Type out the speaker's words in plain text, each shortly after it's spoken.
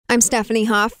I'm Stephanie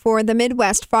Hoff for the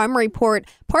Midwest Farm Report.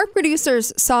 Pork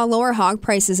producers saw lower hog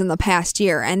prices in the past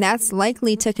year, and that's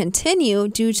likely to continue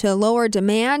due to lower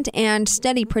demand and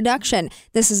steady production.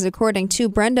 This is according to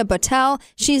Brenda Battelle.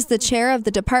 She's the chair of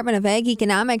the Department of Ag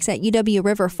Economics at UW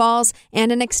River Falls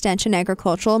and an Extension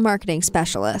Agricultural Marketing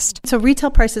Specialist. So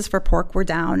retail prices for pork were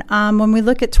down. When we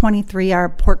look at 23, our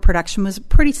pork production was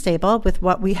pretty stable with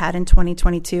what we had in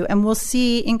 2022, and we'll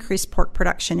see increased pork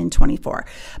production in 24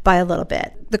 by a little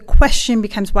bit. The question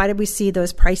becomes, why did we see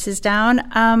those prices down?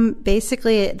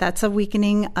 Basically, that's a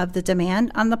weakening of the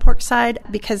demand on the pork side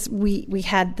because we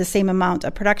had the same amount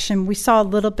of production. We saw a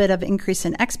little bit of increase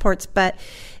in exports, but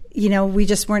we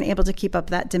just weren't able to keep up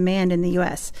that demand in the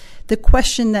U.S. The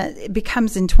question that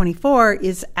becomes in 24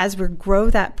 is, as we grow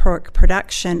that pork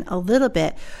production a little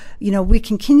bit, we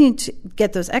continue to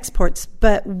get those exports,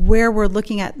 but where we're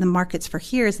looking at the markets for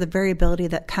here is the variability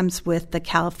that comes with the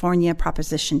California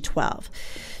Proposition 12.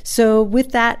 So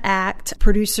with that act,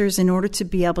 producers, in order to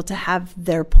be able to have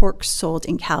their pork sold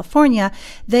in California,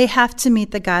 they have to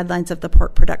meet the guidelines of the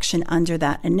pork production under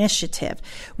that initiative,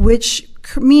 which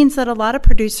means that a lot of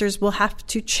producers will have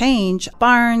to change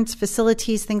barns,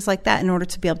 facilities, things like that in order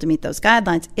to be able to meet those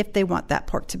guidelines if they want that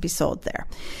pork to be sold there.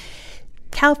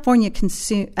 California,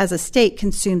 as a state,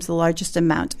 consumes the largest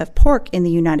amount of pork in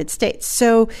the United States.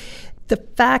 So the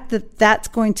fact that that's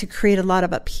going to create a lot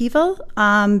of upheaval,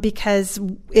 because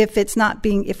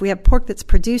if we have pork that's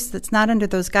produced that's not under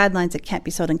those guidelines, it can't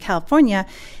be sold in California.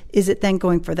 Is it then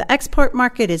going for the export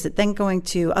market? Is it then going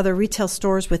to other retail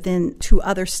stores to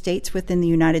other states within the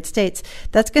United States?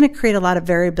 That's going to create a lot of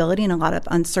variability and a lot of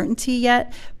uncertainty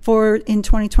yet in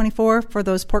 2024 for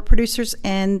those pork producers,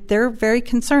 and they're very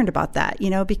concerned about that,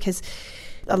 because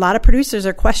a lot of producers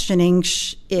are questioning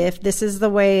if this is the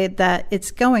way that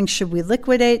it's going. Should we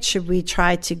liquidate? Should we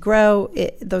try to grow?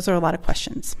 Those are a lot of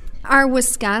questions. Are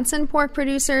Wisconsin pork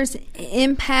producers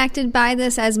impacted by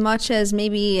this as much as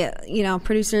maybe,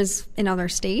 producers in other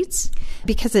states?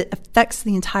 Because it affects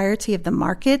the entirety of the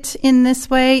market in this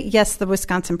way, yes, the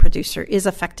Wisconsin producer is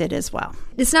affected as well.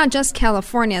 It's not just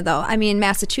California, though. I mean,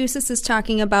 Massachusetts is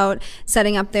talking about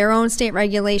setting up their own state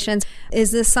regulations.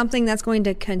 Is this something that's going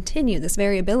to continue, this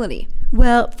variability?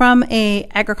 Well, from an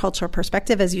agricultural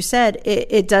perspective, as you said,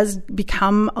 it does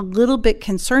become a little bit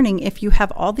concerning if you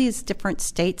have all these different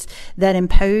states that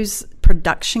impose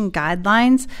production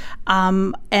guidelines,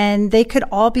 and they could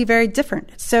all be very different.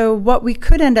 So what we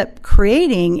could end up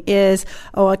creating is,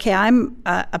 I'm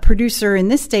a producer in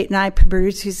this state and I'm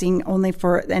producing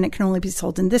and it can only be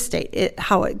sold in this state,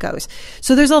 how it goes.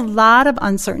 So there's a lot of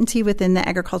uncertainty within the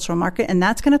agricultural market, and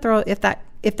that's going to throw, if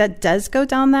that does go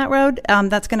down that road,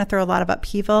 that's going to throw a lot of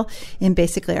upheaval in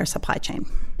basically our supply chain.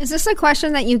 Is this a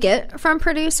question that you get from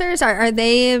producers? Are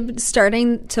they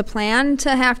starting to plan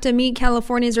to have to meet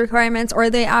California's requirements, or are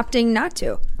they opting not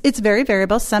to? It's very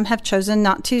variable. Some have chosen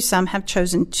not to. Some have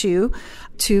chosen to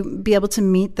be able to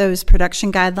meet those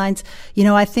production guidelines.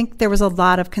 I think there was a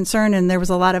lot of concern and there was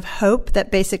a lot of hope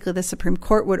that basically the Supreme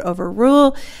Court would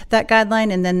overrule that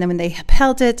guideline. And then when they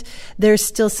upheld it, there's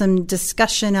still some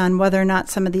discussion on whether or not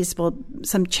some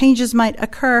some changes might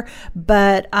occur.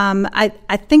 But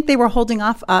I think they were holding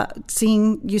off.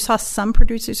 You saw some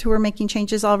producers who were making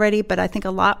changes already, but I think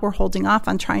a lot were holding off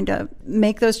on trying to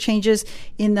make those changes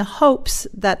in the hopes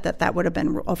that would have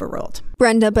been overruled.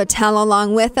 Brenda Battelle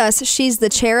along with us. She's the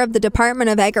chair of the Department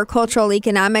of Agricultural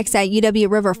Economics at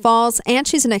UW River Falls, and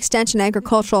she's an Extension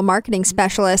Agricultural Marketing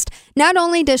Specialist. Not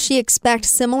only does she expect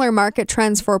similar market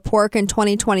trends for pork in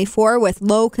 2024 with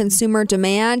low consumer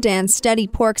demand and steady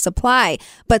pork supply,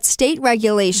 but state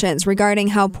regulations regarding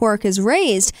how pork is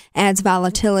raised adds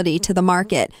volatility to the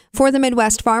market. For the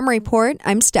Midwest Farm Report,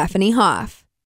 I'm Stephanie Hoff.